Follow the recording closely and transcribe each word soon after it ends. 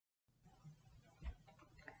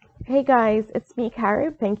Hey guys, it's me,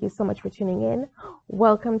 Carib. Thank you so much for tuning in.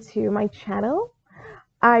 Welcome to my channel.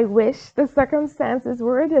 I wish the circumstances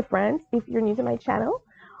were different if you're new to my channel,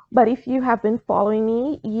 but if you have been following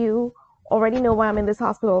me, you already know why I'm in this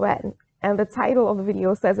hospital bed, and the title of the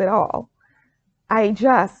video says it all. I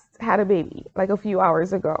just had a baby like a few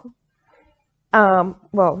hours ago.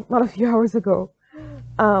 Well, not a few hours ago,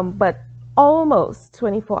 but almost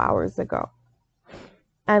 24 hours ago.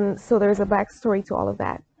 And so there's a backstory to all of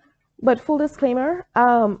that. But full disclaimer,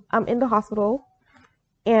 I'm in the hospital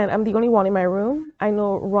and I'm the only one in my room. I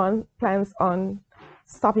know Ron plans on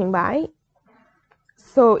stopping by.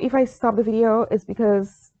 So if I stop the video, it's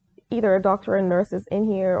because either a doctor or nurse is in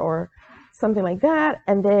here or something like that.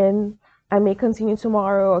 And then I may continue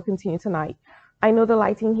tomorrow or continue tonight. I know the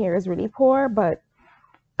lighting here is really poor, but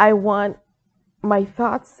I want my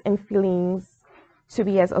thoughts and feelings to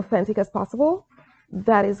be as authentic as possible.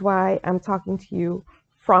 That is why I'm talking to you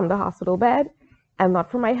from the hospital bed and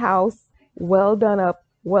not from my house, well done up,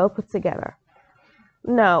 well put together.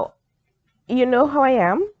 Now, you know how I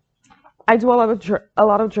am. I do a lot of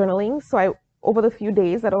journaling. So over the few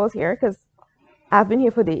days that I was here, because I've been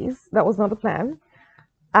here for days, that was not the plan.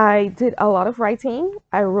 I did a lot of writing.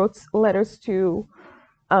 I wrote letters to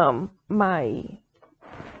my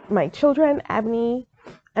children, Abney,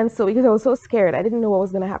 and so because I was so scared, I didn't know what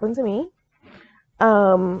was going to happen to me.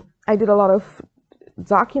 I did a lot of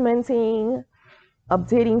documenting,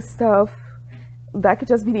 updating stuff. That could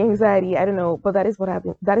just be the anxiety, I don't know, but that is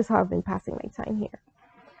how I've been passing my time here.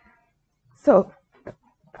 So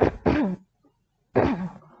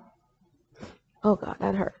oh god,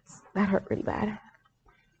 that hurts. That hurt really bad.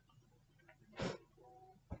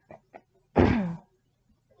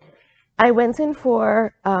 I went in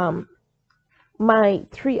for my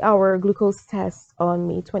 3-hour glucose test on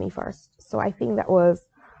May 21st. So I think that was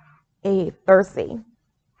a Thursday.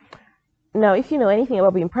 Now, if you know anything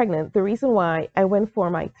about being pregnant, the reason why I went for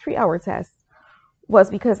my 3-hour test was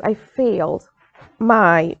because I failed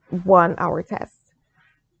my 1-hour test.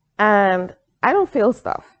 And I don't fail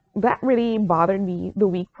stuff. That really bothered me the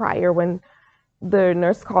week prior when the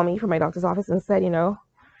nurse called me from my doctor's office and said,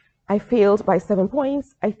 I failed by 7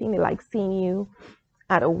 points. I think they like seeing you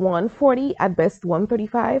at a 140, at best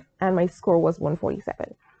 135, and my score was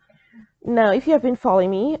 147. Now, if you have been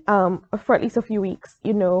following me for at least a few weeks,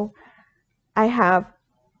 you know I have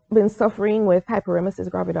been suffering with hyperemesis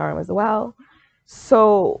gravidarum as well.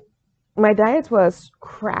 So my diet was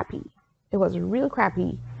crappy. It was real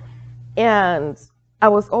crappy. And I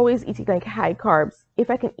was always eating like high carbs. If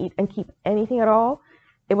I can eat and keep anything at all,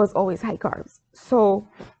 it was always high carbs. So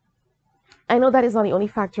I know that is not the only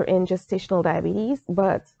factor in gestational diabetes,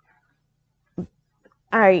 but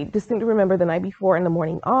I distinctly remember the night before and the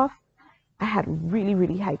morning off, I had really,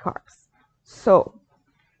 really high carbs. So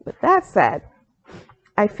with that said,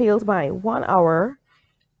 I failed my 1 hour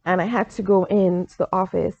and I had to go into the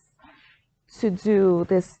office to do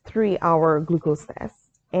this 3-hour glucose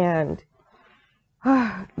test. And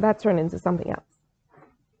that turned into something else.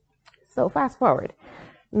 So fast forward,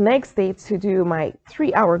 next day to do my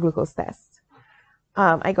 3-hour glucose test.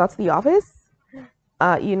 I got to the office,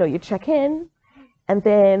 you check in, and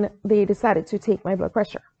then they decided to take my blood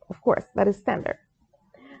pressure. Of course, that is standard.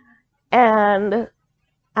 And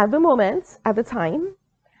at the time,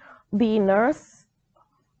 the nurse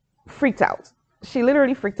freaked out. She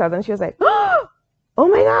literally freaked out and she was like, oh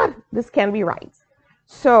my God, this can't be right.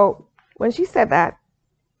 So when she said that,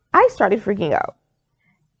 I started freaking out.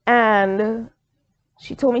 And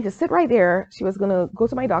she told me to sit right there. She was going to go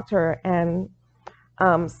to my doctor and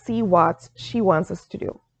see what she wants us to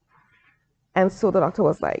do. And so the doctor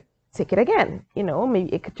was like, take it again.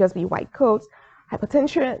 Maybe it could just be white coat,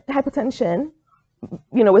 hypertension,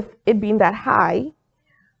 with it being that high.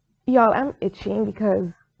 Y'all, I'm itching because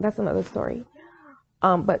that's another story.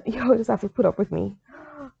 But y'all just have to put up with me.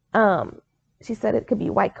 She said it could be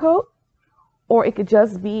white coat, or it could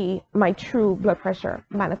just be my true blood pressure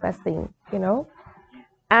manifesting, And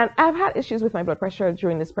I've had issues with my blood pressure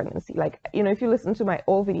during this pregnancy. Like, if you listen to my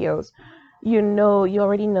old videos, you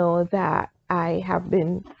already know that I have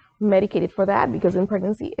been medicated for that because in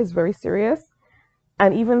pregnancy it's very serious.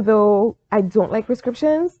 And even though I don't like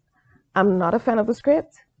prescriptions, I'm not a fan of the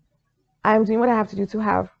script. I'm doing what I have to do to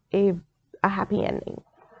have a happy ending.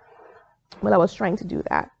 Well, I was trying to do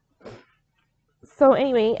that. So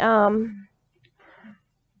anyway,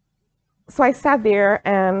 so I sat there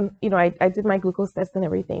and, I did my glucose test and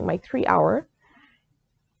everything, my 3-hour.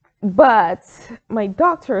 But my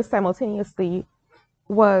doctor simultaneously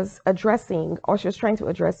was she was trying to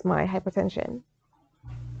address my hypertension.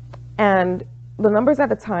 And the numbers at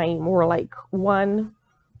the time were like 1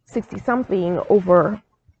 60 something over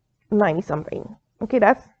 90 something. Okay,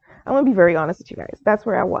 I'm gonna be very honest with you guys. That's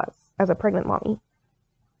where I was as a pregnant mommy.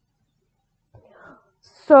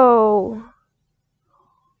 So,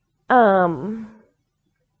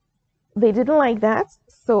 they didn't like that.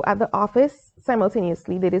 So at the office,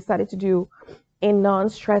 simultaneously, they decided to do a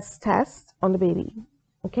non-stress test on the baby.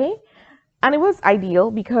 Okay, and it was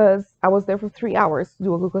ideal because I was there for 3 hours to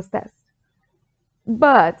do a glucose test.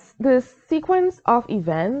 But the sequence of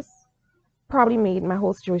events probably made my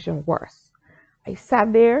whole situation worse. I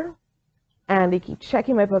sat there and they keep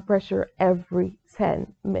checking my blood pressure every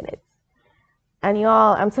 10 minutes. And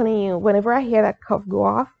y'all, I'm telling you, whenever I hear that cuff go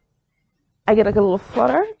off, I get like a little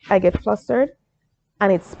flutter, I get flustered,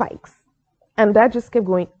 and it spikes. And that just kept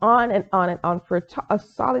going on and on and on for a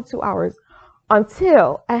solid 2 hours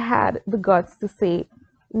until I had the guts to say,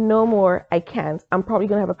 no more, I can't. I'm probably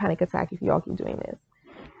going to have a panic attack if y'all keep doing this.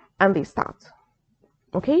 And they stopped.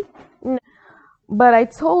 Okay? But I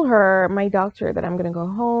told my doctor, that I'm going to go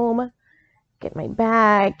home, get my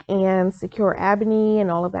bag, and secure Ebony and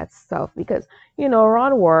all of that stuff because,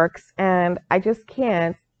 Ron works and I just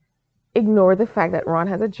can't ignore the fact that Ron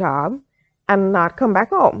has a job and not come back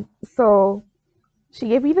home. So she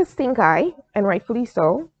gave me the stink eye, and rightfully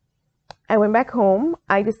so. I went back home.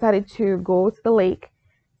 I decided to go to the lake,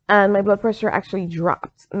 and my blood pressure actually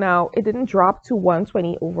dropped. Now, it didn't drop to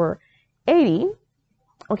 120 over 80.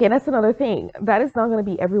 Okay, that's another thing. That is not going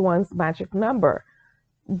to be everyone's magic number.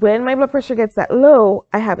 When my blood pressure gets that low,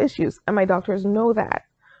 I have issues, and my doctors know that.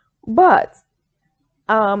 But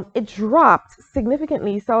it dropped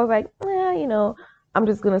significantly, so I was like, I'm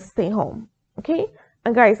just going to stay home. Okay?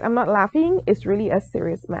 And guys, I'm not laughing. It's really a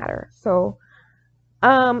serious matter. So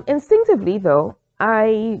instinctively, though,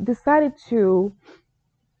 I decided to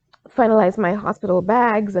finalize my hospital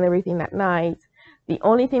bags and everything that night. The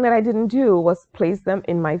only thing that I didn't do was place them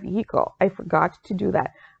in my vehicle. I forgot to do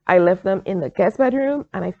that. I left them in the guest bedroom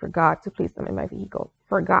and I forgot to place them in my vehicle.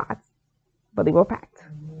 Forgot. But they were packed.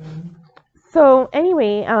 So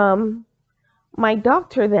anyway, my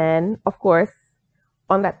doctor then, of course,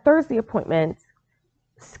 on that Thursday appointment,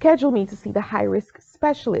 scheduled me to see the high-risk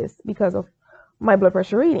specialist because of my blood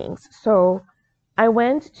pressure readings. So I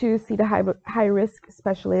went to see the high-risk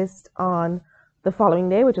specialist on the following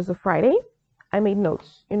day, which is a Friday. I made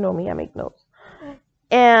notes. You know me, I make notes.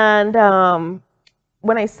 And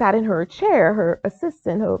when I sat in her chair, her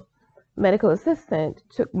medical assistant,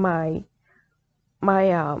 took my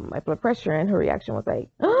blood pressure, and her reaction was like,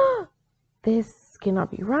 oh, this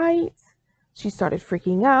cannot be right. She started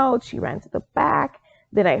freaking out. She ran to the back.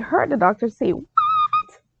 Then I heard the doctor say, what?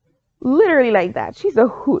 Literally like that. She's a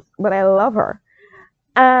hoot, but I love her.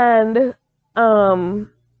 And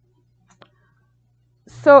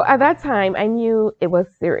so at that time, I knew it was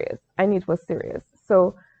serious.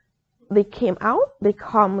 So they came out. They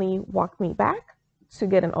calmly walked me back to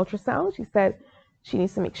get an ultrasound. She said she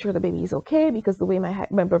needs to make sure the baby is okay because the way my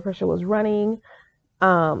blood pressure was running,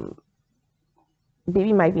 baby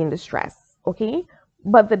might be in distress. Okay.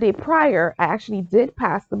 But the day prior, I actually did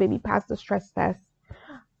pass. The baby passed the stress test.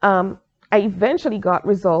 I eventually got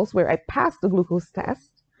results where I passed the glucose test.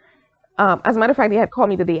 As a matter of fact, they had called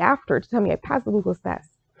me the day after to tell me I passed the glucose test.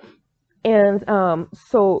 And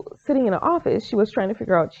so sitting in the office, she was trying to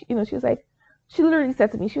figure out, she was like, she literally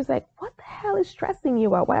said to me, she was like, what the hell is stressing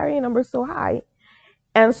you out? Why are your numbers so high?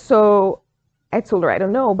 And so I told her, I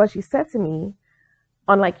don't know. But she said to me,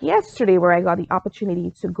 unlike yesterday where I got the opportunity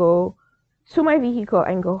to go to my vehicle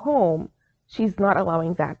and go home, she's not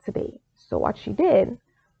allowing that today. So what she did,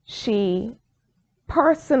 she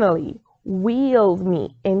personally wheeled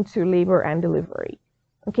me into labor and delivery.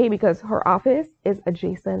 Okay, because her office is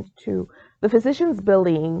adjacent to the physician's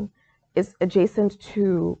building, is adjacent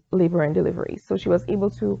to labor and delivery. So she was able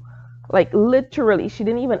to, like, literally, she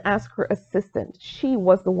didn't even ask her assistant. She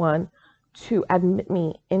was the one to admit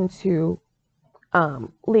me into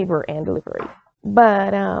labor and delivery.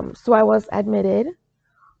 But so I was admitted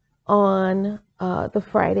on the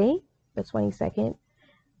Friday, the 22nd,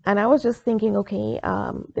 and I was just thinking, okay,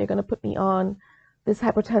 they're gonna put me on this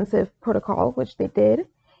hypertensive protocol, which they did,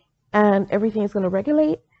 and everything is gonna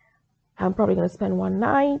regulate. I'm probably gonna spend one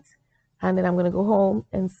night, and then I'm gonna go home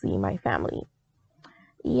and see my family.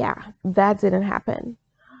 Yeah, that didn't happen.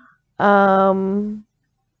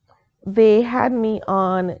 They had me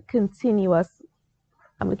on continuous,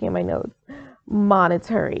 I'm looking at my notes,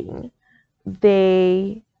 monitoring.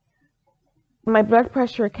 My blood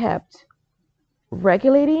pressure kept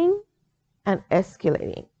regulating and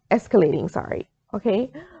escalating, sorry.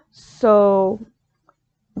 Okay. So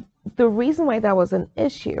the reason why that was an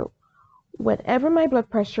issue, whenever my blood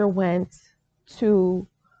pressure went to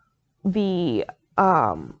the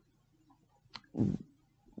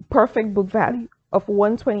perfect book value of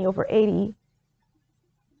 120/80,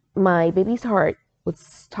 my baby's heart would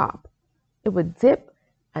stop. It would dip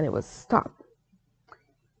and it would stop.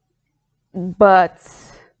 But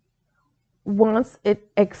once it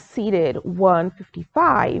exceeded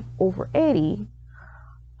 155/80,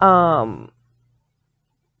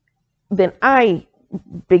 then I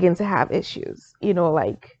begin to have issues,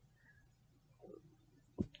 like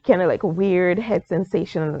kind of like a weird head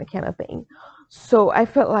sensation and that kind of thing. So I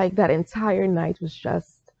felt like that entire night was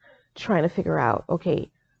just trying to figure out,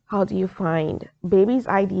 okay, how do you find baby's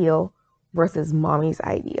ideal versus mommy's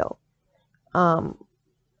ideal?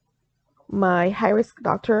 My high risk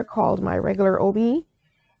doctor called my regular OB,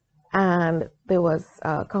 and there was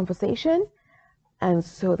a conversation. And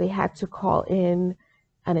so they had to call in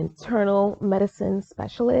an internal medicine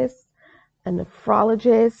specialist, a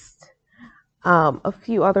nephrologist, a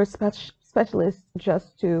few other specialists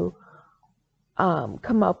just to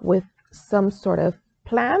come up with some sort of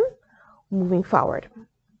plan moving forward.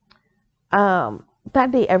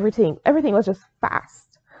 That day, everything was just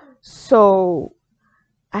fast. So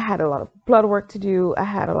I had a lot of blood work to do. I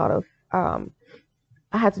had to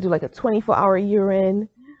do like a 24-hour urine.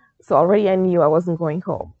 So already I knew I wasn't going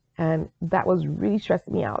home. And that was really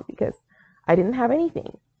stressing me out because I didn't have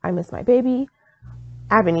anything. I missed my baby,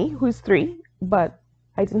 Ebony, who's 3, but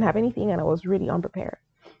I didn't have anything and I was really unprepared.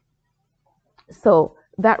 So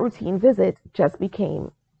that routine visit just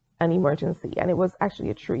became an emergency, and it was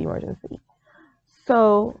actually a true emergency.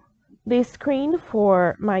 So they screened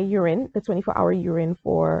for my urine, the 24-hour urine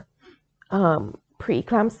for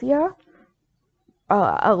preeclampsia.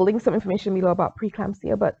 I'll link some information below about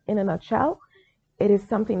preeclampsia, but in a nutshell, it is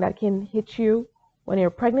something that can hit you when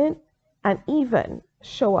you're pregnant and even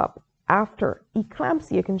show up after.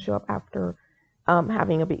 Eclampsia can show up after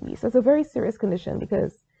having a baby. So it's a very serious condition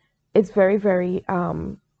because it's very, very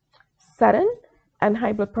sudden, and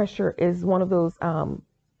high blood pressure is one of those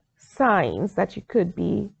signs that you could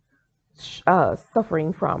be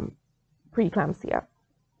suffering from preeclampsia.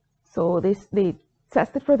 So they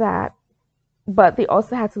tested for that, but they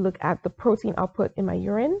also had to look at the protein output in my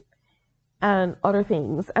urine and other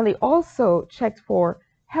things. And they also checked for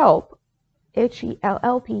HELLP,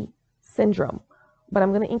 HELLP syndrome. But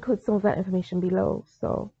I'm going to include some of that information below,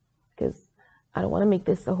 so because I don't want to make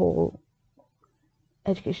this a whole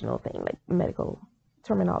educational thing, like medical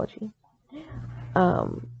terminology.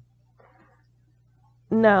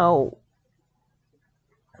 Now,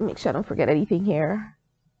 make sure I don't forget anything here.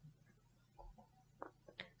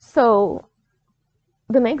 So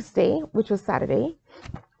the next day, which was Saturday,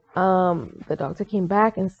 the doctor came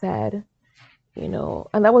back and said,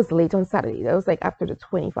 and that was late on Saturday. That was like after the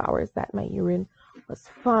 24 hours that my urine was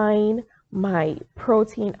fine. My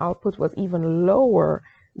protein output was even lower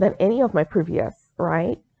than any of my previous,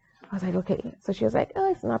 right? I was like, okay. So she was like,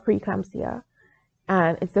 oh, it's not preeclampsia.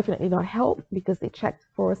 And it's definitely not HELLP because they checked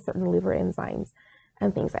for certain liver enzymes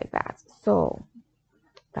and things like that. So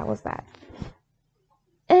that was that.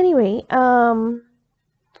 Anyway,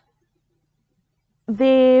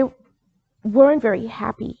 they weren't very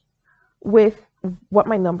happy with what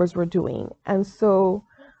my numbers were doing. And so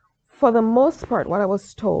for the most part, what I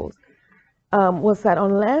was told was that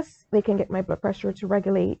unless they can get my blood pressure to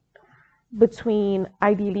regulate between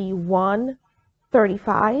ideally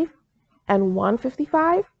 135 and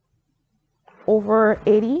 155 over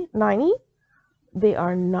 80, 90, they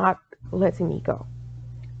are not letting me go.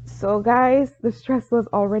 So guys, the stress was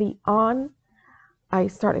already on. I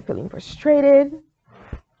started feeling frustrated,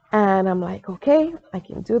 and I'm like, okay, I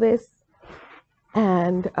can do this.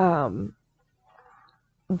 And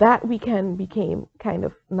that weekend became kind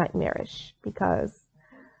of nightmarish because,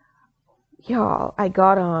 y'all, I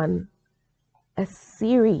got on a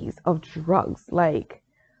series of drugs, like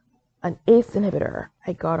an ACE inhibitor.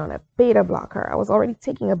 I got on a beta blocker. I was already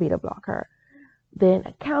taking a beta blocker, then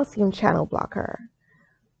a calcium channel blocker.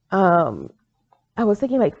 I was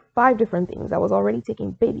taking like 5 different things. I was already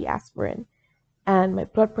taking baby aspirin, and my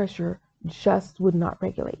blood pressure just would not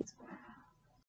regulate.